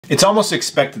It's almost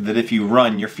expected that if you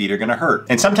run, your feet are going to hurt,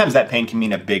 and sometimes that pain can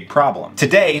mean a big problem.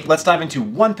 Today, let's dive into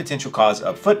one potential cause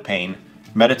of foot pain: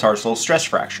 metatarsal stress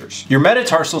fractures. Your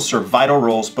metatarsals serve vital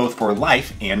roles both for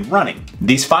life and running.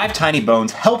 These 5 tiny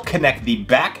bones help connect the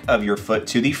back of your foot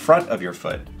to the front of your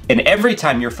foot. And every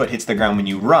time your foot hits the ground when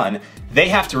you run, they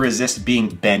have to resist being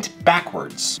bent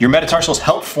backwards. Your metatarsals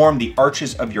help form the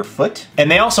arches of your foot,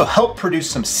 and they also help produce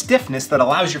some stiffness that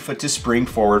allows your foot to spring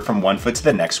forward from one foot to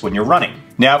the next when you're running.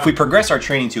 Now, if we progress our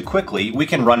training too quickly, we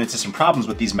can run into some problems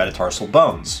with these metatarsal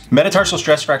bones. Metatarsal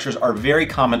stress fractures are very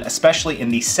common, especially in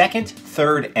the 2nd,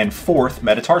 3rd, and 4th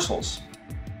metatarsals.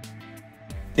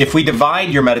 If we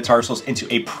divide your metatarsals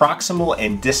into a proximal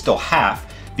and distal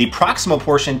half, the proximal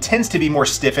portion tends to be more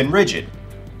stiff and rigid,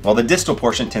 while the distal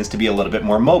portion tends to be a little bit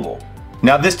more mobile.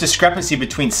 Now, this discrepancy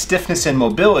between stiffness and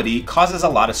mobility causes a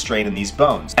lot of strain in these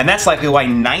bones, and that's likely why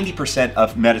 90%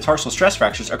 of metatarsal stress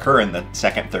fractures occur in the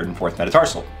 2nd, 3rd, and 4th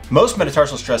metatarsal. Most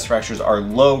metatarsal stress fractures are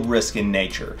low risk in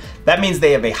nature. That means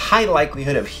they have a high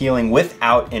likelihood of healing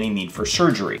without any need for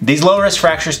surgery. These low risk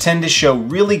fractures tend to show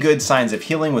really good signs of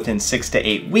healing within 6 to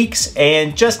 8 weeks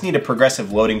and just need a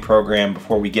progressive loading program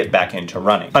before we get back into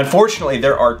running. Unfortunately,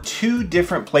 there are 2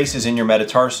 different places in your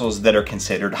metatarsals that are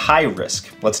considered high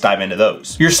risk. Let's dive into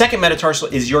those. Your 2nd metatarsal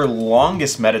is your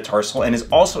longest metatarsal and is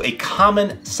also a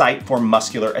common site for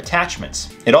muscular attachments.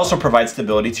 It also provides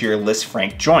stability to your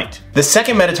Lisfranc joint. The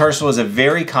 2nd metatarsal is a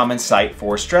very common site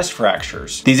for stress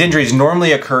fractures. These injuries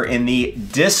normally occur in the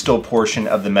distal portion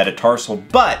of the metatarsal,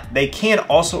 but they can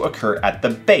also occur at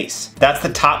the base. That's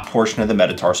the top portion of the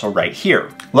metatarsal right here.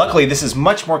 Luckily, this is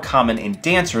much more common in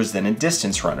dancers than in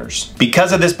distance runners.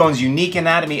 Because of this bone's unique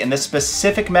anatomy and the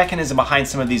specific mechanism behind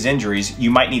some of these injuries,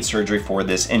 you might need surgery for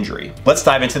this injury. Let's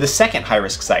dive into the 2nd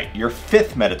high-risk site, your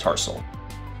 5th metatarsal.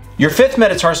 Your 5th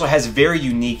metatarsal has very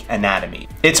unique anatomy.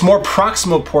 Its more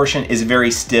proximal portion is very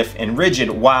stiff and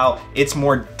rigid, while its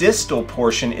more distal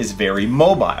portion is very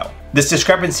mobile. This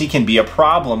discrepancy can be a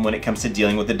problem when it comes to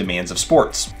dealing with the demands of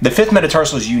sports. The 5th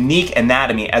metatarsal's unique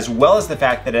anatomy, as well as the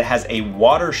fact that it has a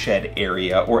watershed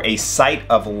area or a site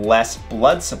of less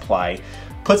blood supply,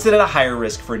 puts it at a higher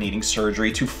risk for needing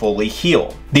surgery to fully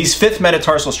heal. These 5th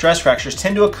metatarsal stress fractures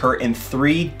tend to occur in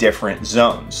 3 different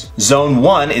zones. Zone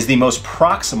 1 is the most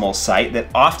proximal site that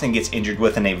often gets injured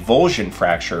with an avulsion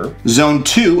fracture. Zone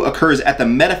 2 occurs at the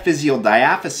metaphyseal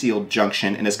diaphyseal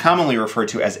junction and is commonly referred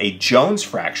to as a Jones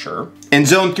fracture. And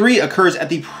Zone 3 occurs at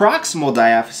the proximal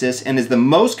diaphysis and is the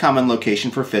most common location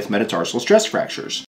for 5th metatarsal stress fractures.